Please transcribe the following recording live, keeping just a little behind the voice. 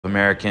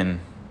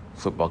American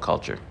football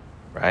culture,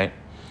 right?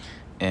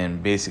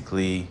 And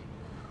basically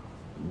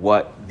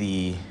what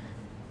the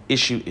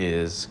issue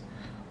is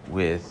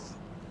with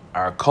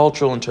our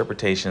cultural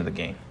interpretation of the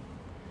game.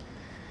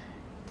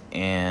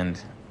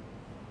 And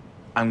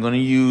I'm going to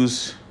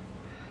use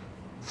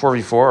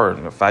 4v4 or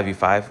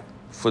 5v5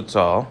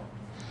 futsal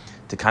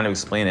to kind of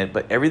explain it,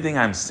 but everything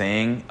I'm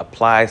saying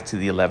applies to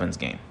the 11s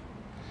game,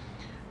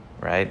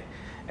 right?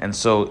 And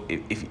so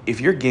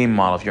if your game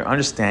model, if your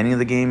understanding of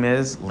the game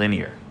is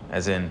linear,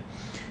 as in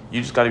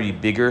you just got to be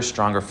bigger,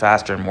 stronger,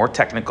 faster, and more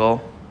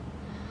technical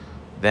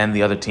than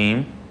the other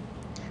team,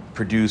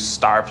 produce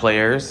star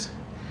players,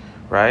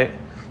 right?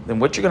 Then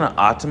what you're going to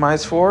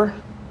optimize for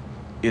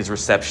is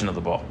reception of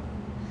the ball.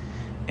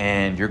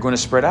 And you're going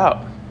to spread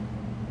out.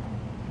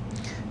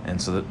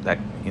 And so that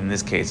in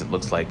this case, it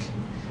looks like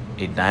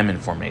a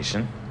diamond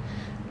formation.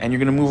 And you're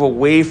going to move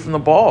away from the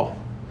ball.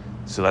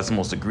 So that's the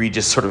most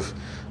egregious sort of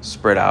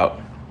spread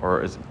out,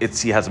 or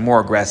it has more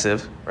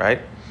aggressive,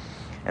 right?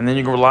 And then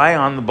you can rely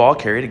on the ball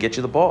carrier to get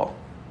you the ball.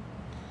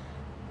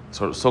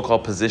 Sort of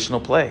so-called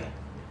positional play.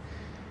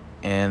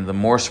 And the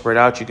more spread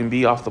out you can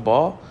be off the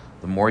ball,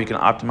 the more you can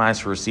optimize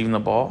for receiving the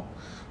ball,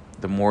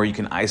 the more you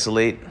can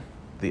isolate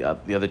the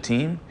other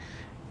team,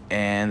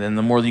 and then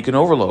the more you can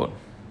overload.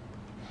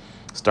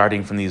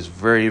 Starting from these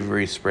very,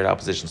 very spread out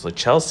positions. Like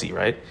Chelsea,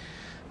 right?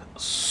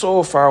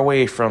 So far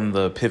away from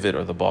the pivot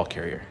or the ball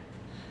carrier.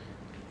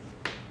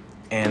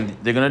 And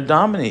they're going to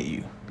dominate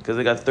you because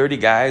they got 30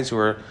 guys who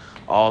are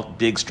all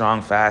big,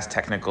 strong, fast,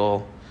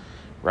 technical,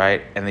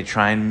 right? And they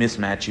try and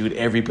mismatch you at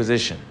every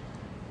position.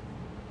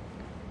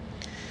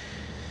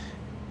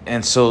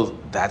 And so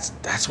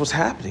that's what's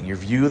happening. Your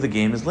view of the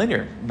game is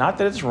linear. Not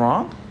that it's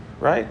wrong,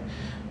 right?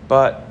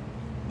 But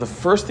the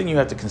first thing you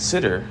have to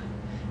consider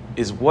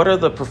is what are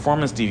the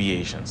performance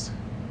deviations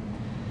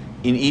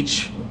in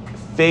each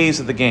phase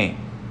of the game,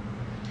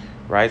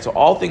 right? So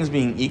all things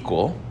being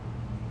equal,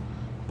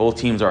 both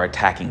teams are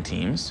attacking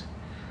teams,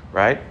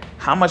 right?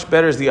 How much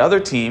better is the other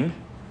team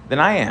than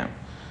I am?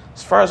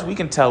 As far as we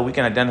can tell, we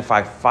can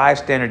identify 5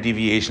 standard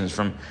deviations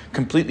from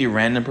completely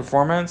random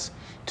performance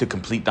to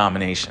complete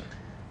domination.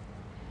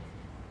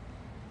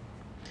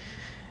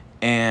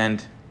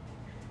 And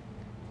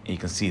you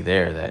can see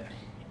there that,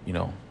 you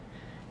know,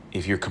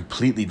 if you're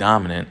completely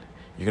dominant,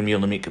 you're going to be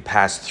able to make a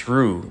pass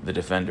through the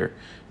defender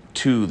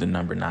to the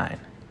number 9,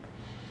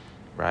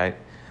 right?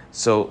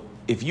 So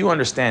if you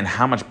understand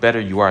how much better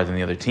you are than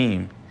the other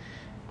team,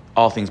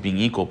 all things being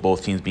equal,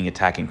 both teams being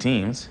attacking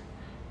teams,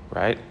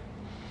 right?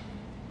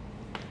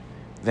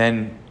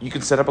 Then you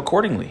can set up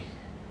accordingly.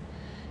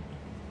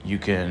 You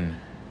can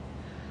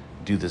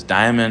do this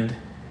diamond.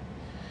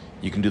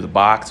 You can do the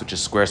box, which is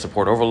square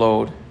support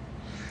overload,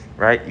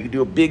 right? You can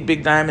do a big,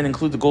 big diamond,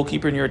 include the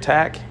goalkeeper in your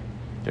attack.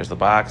 There's the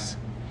box,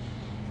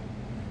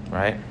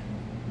 right?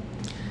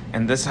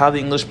 And this is how the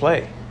English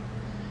play.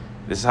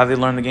 This is how they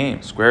learn the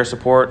game. Square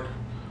support,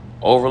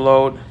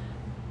 overload,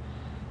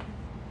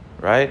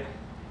 right?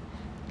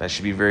 That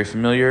should be very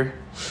familiar.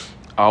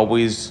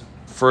 Always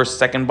first,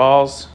 second balls.